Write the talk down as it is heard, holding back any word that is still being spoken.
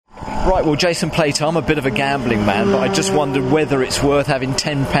Right, well, Jason Plato, I'm a bit of a gambling man, but I just wondered whether it's worth having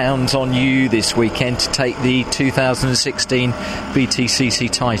 £10 on you this weekend to take the 2016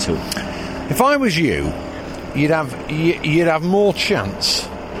 BTCC title. If I was you, you'd have more chance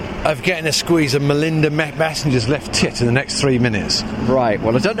of getting a squeeze of Melinda Messenger's left tit in the next 3 minutes. Right,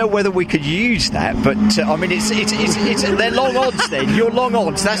 well, I don't know whether we could use that, but I mean, it's they're long odds then. You're long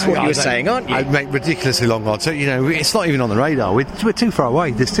odds, that's what you're saying, aren't you? I'd make ridiculously long odds. So, you know, it's not even on the radar. We're too far away.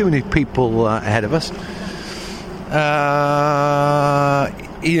 There's too many people ahead of us.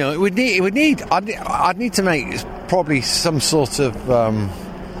 You know, I'd need to make probably some sort of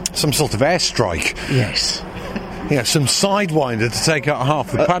airstrike. Yes. Yeah, some sidewinder to take out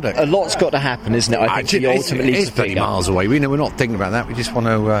half the paddock. A lot's got to happen, isn't it? I think it's 30 miles away. We're not thinking about that. We just want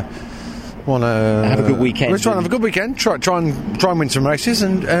to have a good weekend. We're trying to have a good weekend. Try and win some races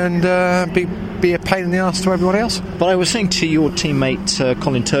and be a pain in the arse to everybody else. But I was saying to your teammate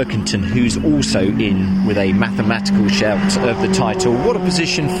Colin Turkington, who's also in with a mathematical shout of the title. What a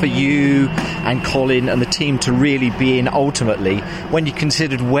position for you and Colin and the team to really be in ultimately, when you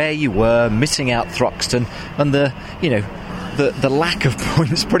considered where you were, missing out Thruxton and the lack of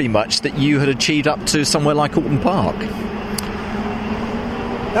points pretty much that you had achieved up to somewhere like Alton Park.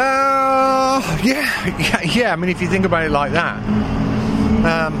 Yeah. I mean, if you think about it like that,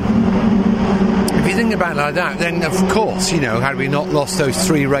 then of course, you know, had we not lost those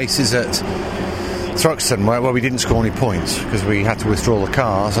 3 races at Thruxton where we didn't score any points because we had to withdraw the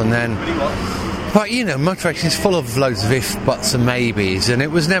cars, and then, but you know, motor racing is full of loads of if, buts, and maybes, and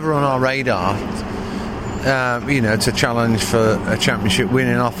it was never on our radar. You know, to challenge for a championship win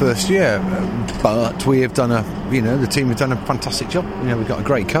in our first year, but we have done the team have done a fantastic job. You know, we've got a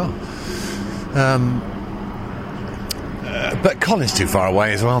great car. But Colin's too far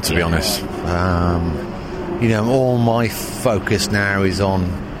away as well, to be honest. You know, all my focus now is on,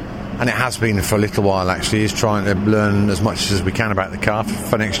 and it has been for a little while actually, is trying to learn as much as we can about the car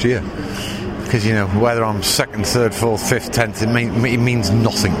for next year. Because, you know, whether I'm 2nd, 3rd, 4th, 5th, 10th, it means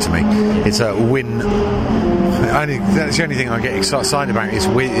nothing to me. It's a win. That's the only thing I get excited about is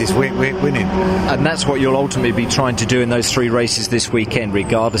winning. And that's what you'll ultimately be trying to do in those 3 races this weekend,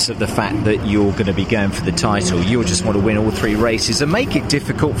 regardless of the fact that you're going to be going for the title. You'll just want to win all 3 races and make it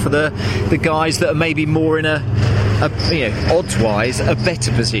difficult for the guys that are maybe more in a odds-wise, a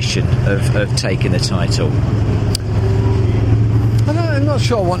better position of taking the title. I'm not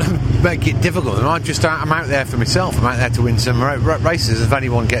sure I want to make it difficult. I'm out there for myself. I'm out there to win some races. If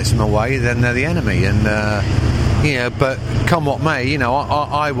anyone gets in my way, then they're the enemy. And but come what may, you know,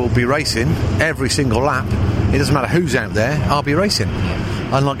 I will be racing every single lap. It doesn't matter who's out there. I'll be racing.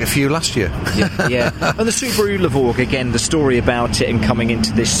 Unlike a few last year. Yeah. And the Subaru Levorg, again, the story about it and coming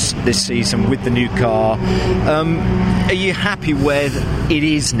into this season with the new car. Are you happy where it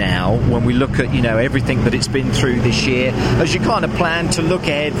is now when we look at, you know, everything that it's been through this year? As you kind of plan to look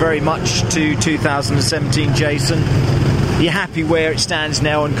ahead very much to 2017, Jason? Are you happy where it stands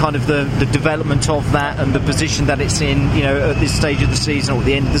now and kind of the development of that and the position that it's in, you know, at this stage of the season or at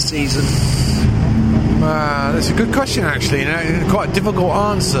the end of the season? That's a good question, actually. You know, quite a difficult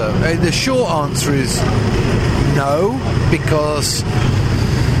answer. The short answer is no, because,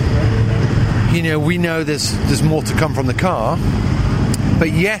 you know, we know there's more to come from the car.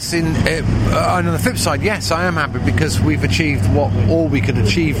 But yes, and on the flip side, yes, I am happy because we've achieved all we could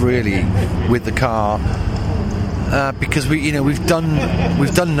achieve really with the car. Because we've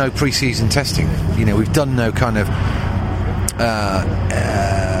done no pre-season testing. You know, we've done no kind of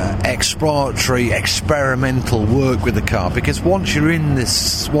exploratory, experimental work with the car, because once you're in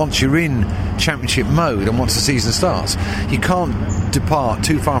championship mode and once the season starts, you can't depart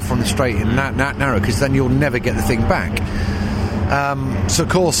too far from the straight and narrow, because then you'll never get the thing back. So of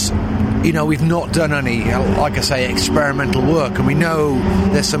course, you know, we've not done any, like I say, experimental work, and we know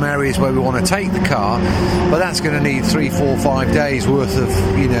there's some areas where we want to take the car, but that's going to need 3, 4, 5 days worth of,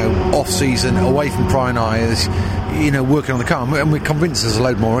 you know, off season away from prying eyes, you know, working on the car, and we're convinced there's a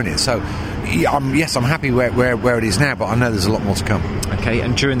load more in it. So I'm happy where it is now, but I know there's a lot more to come. Okay,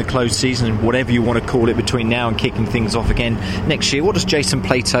 and during the closed season, whatever you want to call it, between now and kicking things off again next year, what does Jason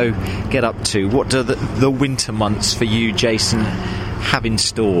Plato get up to? What do the winter months for you, Jason, have in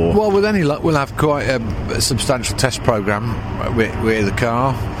store? Well, with any luck, we'll have quite a substantial test programme with the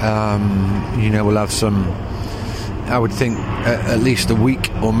car. You know, we'll have some, I would think, at least a week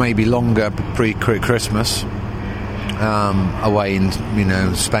or maybe longer pre-Christmas. Away in, you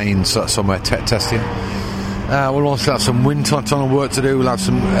know, Spain, somewhere testing. We'll also have some wind tunnel work to do. We'll have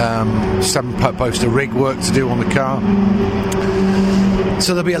some 7-poster rig work to do on the car.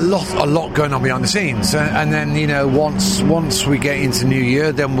 So there'll be a lot going on behind the scenes, and then once we get into New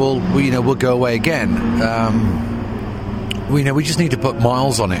Year, then we'll go away again. We just need to put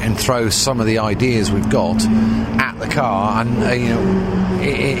miles on it and throw some of the ideas we've got at the car, and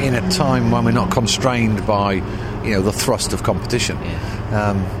in a time when we're not constrained by the thrust of competition.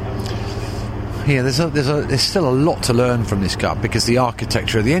 There's still a lot to learn from this car, because the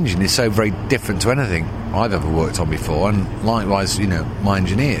architecture of the engine is so very different to anything I've ever worked on before, and likewise, my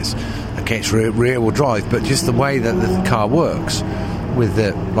engineers. Okay, it's rear-wheel drive, but just the way that the car works with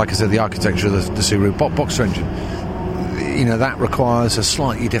like I said, the architecture of the Subaru Boxster engine, that requires a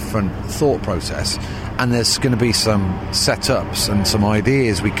slightly different thought process, and there's going to be some setups and some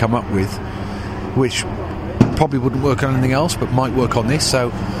ideas we come up with which probably wouldn't work on anything else, but might work on this.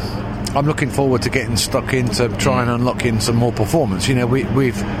 So I'm looking forward to getting stuck in to try and unlock in some more performance.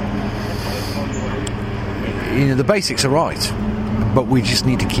 We've the basics are right, but we just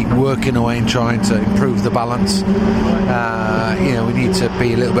need to keep working away and trying to improve the balance. We need to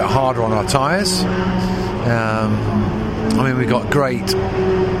be a little bit harder on our tyres. We've got great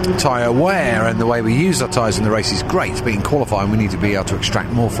tyre wear, and the way we use our tyres in the race is great, but in qualifying we need to be able to extract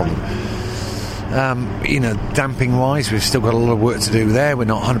more from them. Damping wise, we've still got a lot of work to do there. We're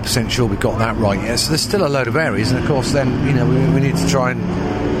not 100% sure we've got that right yet, so there's still a load of areas, and of course then we need to try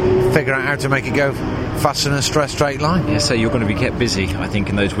and figure out how to make it go faster than a straight line. Yeah, so you're going to be kept busy, I think,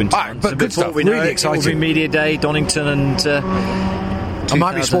 in those winter months. But good stuff, really exciting. It will be Media Day, Donington, and I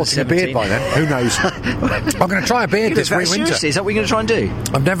might be sporting a beard by then. Who knows? I'm going to try a beard this winter. Seriously, is that what you're going to try and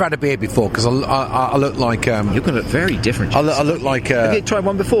do? I've never had a beard before, because I look like... you're going to look very different. I look like... Have you tried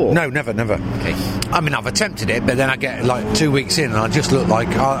one before? No, never. Okay. I've attempted it, but then I get 2 weeks in and I just look like...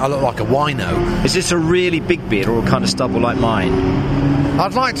 I look like a wino. Is this a really big beard or a kind of stubble like mine?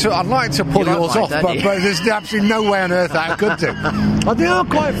 I'd like to pull yours off, but there's absolutely no way on earth that I could do. I think I'm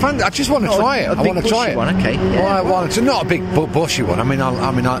quite fun. I just want to try it. I want to try it. One, okay. Yeah. Well, it's not a big bushy one.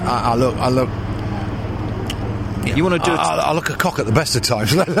 I look. You want to do? I look a cock at the best of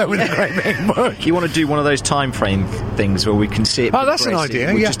times, let alone with a great big mush. You want to do one of those time frame things where we can see it? Oh, that's an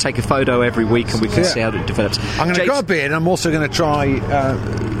idea. We'll just take a photo every week and we can see how it develops. I'm going to grow a beard, and I'm also going to try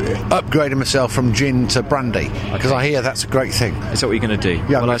upgrading myself from gin to brandy, because I hear that's a great thing. Is that what you're going to do?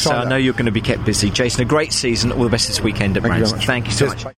 Yeah. Well, I know you're going to be kept busy. Jason, a great season. All the best this weekend at Brands. Thank you so much.